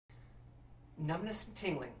Numbness and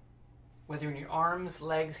tingling, whether in your arms,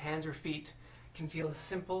 legs, hands, or feet, can feel as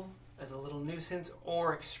simple as a little nuisance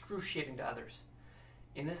or excruciating to others.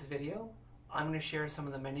 In this video, I'm going to share some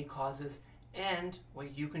of the many causes and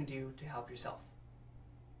what you can do to help yourself.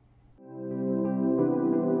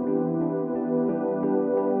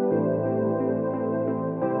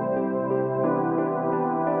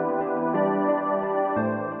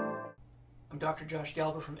 I'm Dr. Josh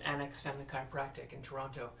Gelber from Annex Family Chiropractic in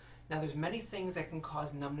Toronto. Now there's many things that can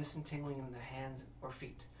cause numbness and tingling in the hands or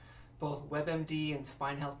feet. Both WebMD and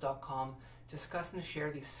Spine-Health.com discuss and share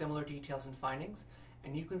these similar details and findings,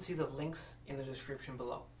 and you can see the links in the description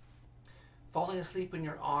below. Falling asleep in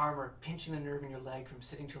your arm or pinching the nerve in your leg from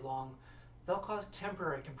sitting too long, they'll cause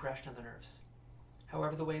temporary compression of the nerves.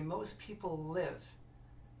 However, the way most people live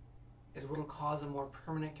is what will cause a more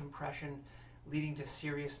permanent compression, leading to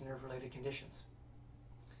serious nerve-related conditions.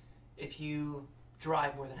 If you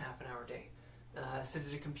drive more than half an hour a day, sit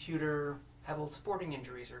at a computer, have old sporting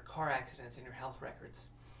injuries or car accidents in your health records,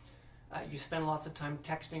 you spend lots of time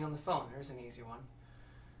texting on the phone, there's an easy one,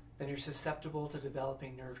 then you're susceptible to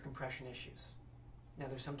developing nerve compression issues. Now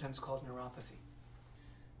they're sometimes called neuropathy.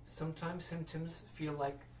 Sometimes symptoms feel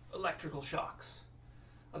like electrical shocks.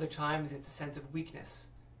 Other times it's a sense of weakness,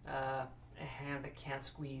 a hand that can't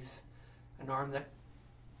squeeze, an arm that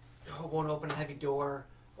won't open a heavy door,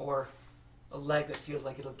 or a leg that feels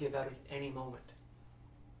like it'll give out at any moment.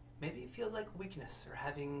 Maybe it feels like weakness or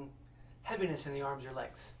having heaviness in the arms or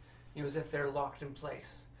legs, as if they're locked in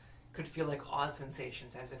place. Could feel like odd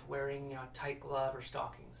sensations, as if wearing a tight glove or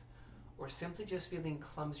stockings, or simply just feeling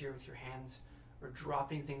clumsier with your hands or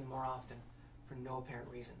dropping things more often for no apparent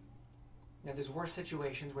reason. Now there's worse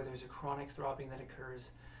situations where there's a chronic throbbing that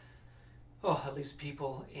occurs. It leaves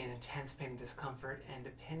people in intense pain and discomfort, and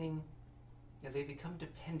they become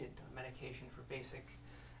dependent on medication for basic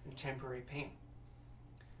and temporary pain.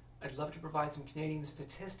 I'd love to provide some Canadian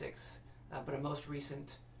statistics, but a most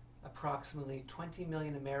recent, approximately 20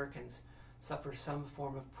 million Americans suffer some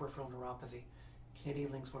form of peripheral neuropathy.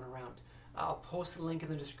 Canadian links went around. I'll post a link in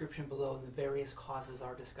the description below, and the various causes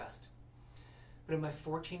are discussed. But in my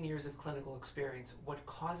 14 years of clinical experience, what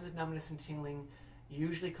causes numbness and tingling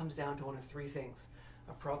usually comes down to one of three things: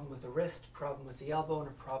 a problem with the wrist, a problem with the elbow, and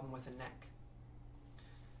a problem with the neck.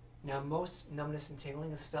 Now most numbness and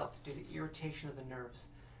tingling is felt due to irritation of the nerves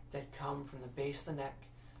that come from the base of the neck,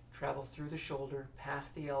 travel through the shoulder,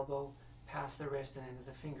 past the elbow, past the wrist, and into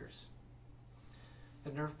the fingers.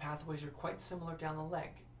 The nerve pathways are quite similar down the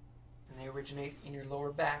leg, and they originate in your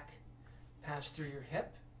lower back, pass through your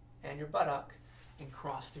hip and your buttock, and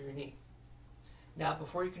cross through your knee. Now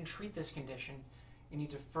before you can treat this condition, you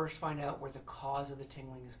need to first find out where the cause of the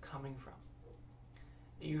tingling is coming from.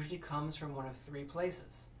 It usually comes from one of three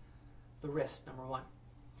places. The wrist, number one.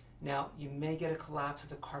 Now, you may get a collapse of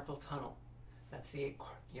the carpal tunnel. That's the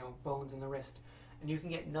bones in the wrist. And you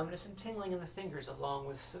can get numbness and tingling in the fingers, along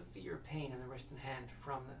with severe pain in the wrist and hand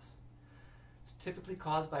from this. It's typically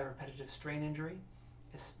caused by repetitive strain injury,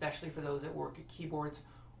 especially for those that work at keyboards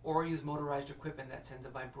or use motorized equipment that sends a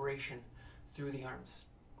vibration through the arms.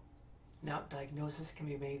 Now, diagnosis can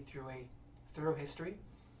be made through a thorough history,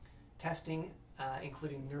 testing,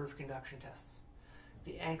 including nerve conduction tests.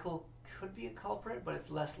 The ankle could be a culprit, but it's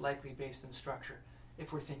less likely based on structure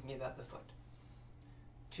if we're thinking about the foot.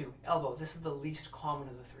 2. Elbow. This is the least common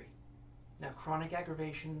of the three. Now, chronic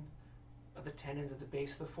aggravation of the tendons at the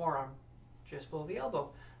base of the forearm, just below the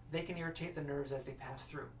elbow, they can irritate the nerves as they pass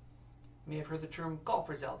through. You may have heard the term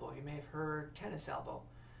golfer's elbow. You may have heard tennis elbow.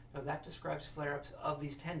 Now, that describes flare-ups of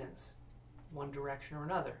these tendons, one direction or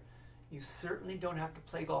another. You certainly don't have to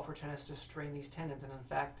play golf or tennis to strain these tendons, and in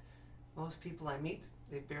fact, most people I meet,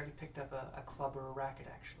 they've barely picked up a club or a racket,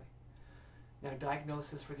 actually. Now,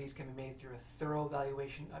 diagnosis for these can be made through a thorough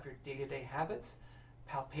evaluation of your day-to-day habits,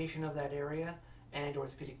 palpation of that area, and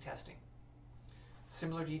orthopedic testing.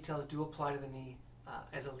 Similar details do apply to the knee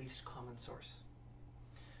as a least common source.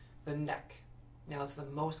 The neck. Now, it's the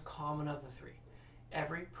most common of the three.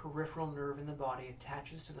 Every peripheral nerve in the body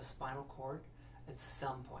attaches to the spinal cord at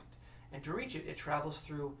some point. And to reach it, it travels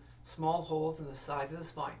through small holes in the sides of the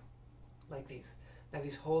spine, like these. Now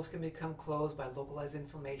these holes can become closed by localized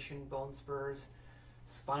inflammation, bone spurs,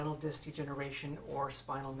 spinal disc degeneration, or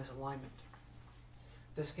spinal misalignment.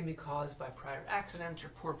 This can be caused by prior accidents or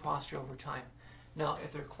poor posture over time. Now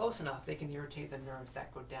if they're close enough, they can irritate the nerves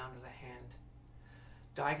that go down to the hand.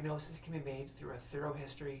 Diagnosis can be made through a thorough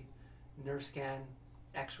history, nerve scan,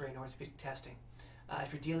 x-ray, and orthopedic testing.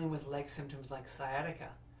 If you're dealing with leg symptoms like sciatica,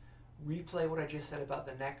 replay what I just said about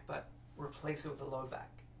the neck, but replace it with a low back.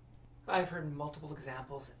 I've heard multiple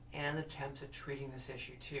examples and attempts at treating this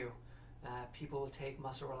issue too. People will take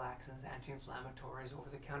muscle relaxants, anti-inflammatories,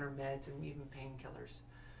 over-the-counter meds, and even painkillers.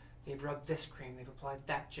 They've rubbed this cream, they've applied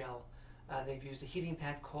that gel, they've used a heating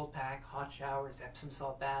pad, cold pack, hot showers, Epsom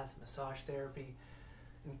salt baths, massage therapy,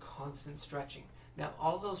 and constant stretching. Now,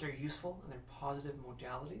 all of those are useful and they're positive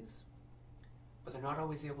modalities, but they're not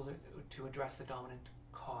always able to address the dominant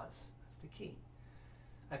cause. That's the key.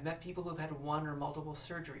 I've met people who've had one or multiple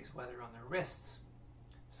surgeries, whether on their wrists,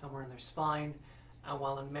 somewhere in their spine, and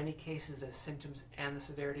while in many cases the symptoms and the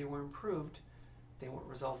severity were improved, they weren't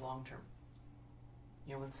resolved long term.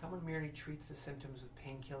 You know, when someone merely treats the symptoms with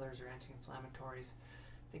painkillers or anti-inflammatories,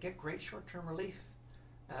 they get great short-term relief,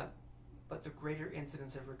 but the greater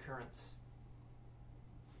incidence of recurrence.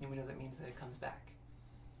 And we know that means that it comes back.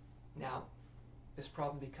 Now, this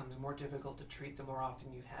problem becomes more difficult to treat the more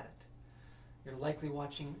often you've had it. You're likely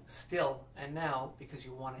watching still and now because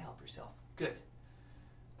you want to help yourself. Good.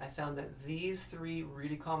 I found that these three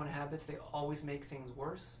really common habits, they always make things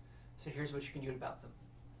worse. So here's what you can do about them.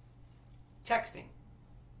 Texting.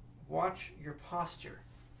 Watch your posture.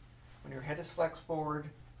 When your head is flexed forward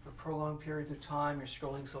for prolonged periods of time, you're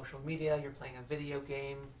scrolling social media, you're playing a video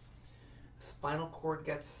game, the spinal cord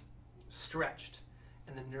gets stretched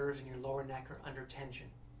and the nerves in your lower neck are under tension.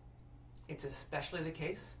 It's especially the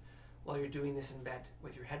case while you're doing this in bed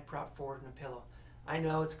with your head propped forward in a pillow. I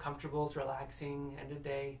know it's comfortable, it's relaxing, end of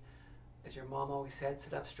day. As your mom always said,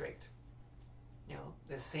 sit up straight. You know,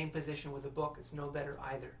 the same position with a book, it's no better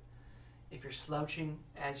either. If you're slouching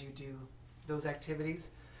as you do those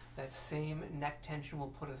activities, that same neck tension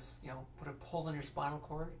will put a pull on your spinal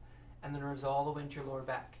cord and the nerves all the way into your lower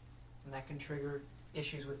back. And that can trigger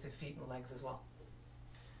issues with the feet and legs as well.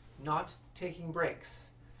 Not taking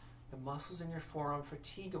breaks. The muscles in your forearm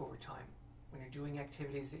fatigue over time when you're doing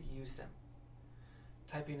activities that use them.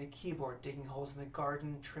 Typing on a keyboard, digging holes in the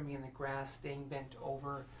garden, trimming in the grass, staying bent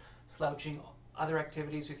over, slouching, other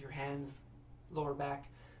activities with your hands, lower back,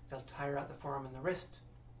 they'll tire out the forearm and the wrist,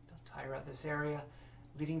 they'll tire out this area,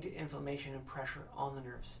 leading to inflammation and pressure on the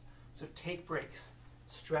nerves. So take breaks,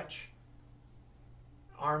 stretch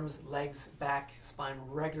arms, legs, back, spine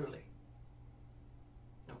regularly.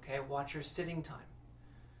 Okay, watch your sitting time.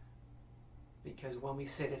 Because when we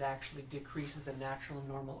sit, it actually decreases the natural and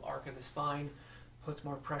normal arc of the spine, puts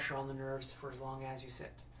more pressure on the nerves for as long as you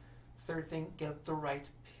sit. Third thing, get the right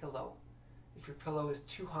pillow. If your pillow is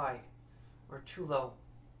too high or too low,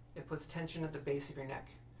 it puts tension at the base of your neck.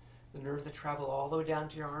 The nerves that travel all the way down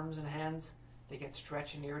to your arms and hands, they get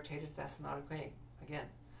stretched and irritated. That's not okay, again.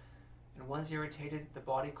 And once irritated, the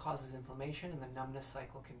body causes inflammation and the numbness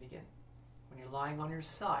cycle can begin. When you're lying on your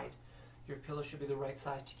side, your pillow should be the right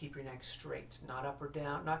size to keep your neck straight, not up or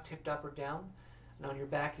down, not tipped up or down. And on your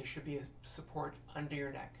back, there should be a support under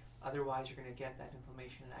your neck. Otherwise, you're going to get that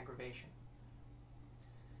inflammation and aggravation.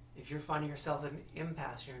 If you're finding yourself at an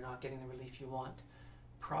impasse and you're not getting the relief you want,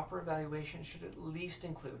 proper evaluation should at least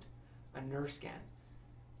include a nerve scan.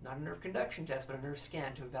 Not a nerve conduction test, but a nerve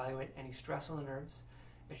scan to evaluate any stress on the nerves.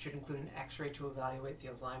 It should include an x-ray to evaluate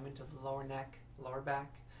the alignment of the lower neck, lower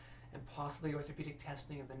back, and possibly orthopedic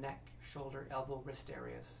testing of the neck, shoulder, elbow, wrist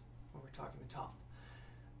areas, when we're talking the top.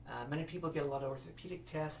 Many people get a lot of orthopedic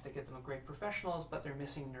tests, they get them with great professionals, but they're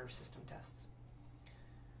missing nerve system tests.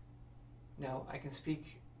 Now, I can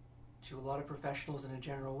speak to a lot of professionals in a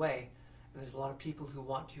general way, and there's a lot of people who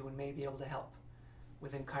want to and may be able to help.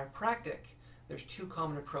 Within chiropractic, there's two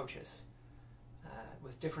common approaches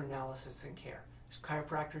with different analysis and care. There's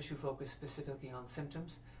chiropractors who focus specifically on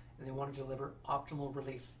symptoms, and they want to deliver optimal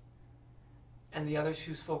relief. And the others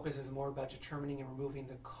whose focus is more about determining and removing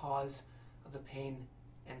the cause of the pain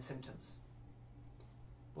and symptoms.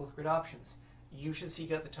 Both great options. You should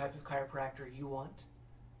seek out the type of chiropractor you want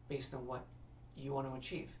based on what you want to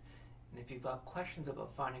achieve. And if you've got questions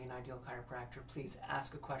about finding an ideal chiropractor, please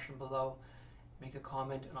ask a question below, make a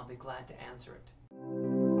comment, and I'll be glad to answer it.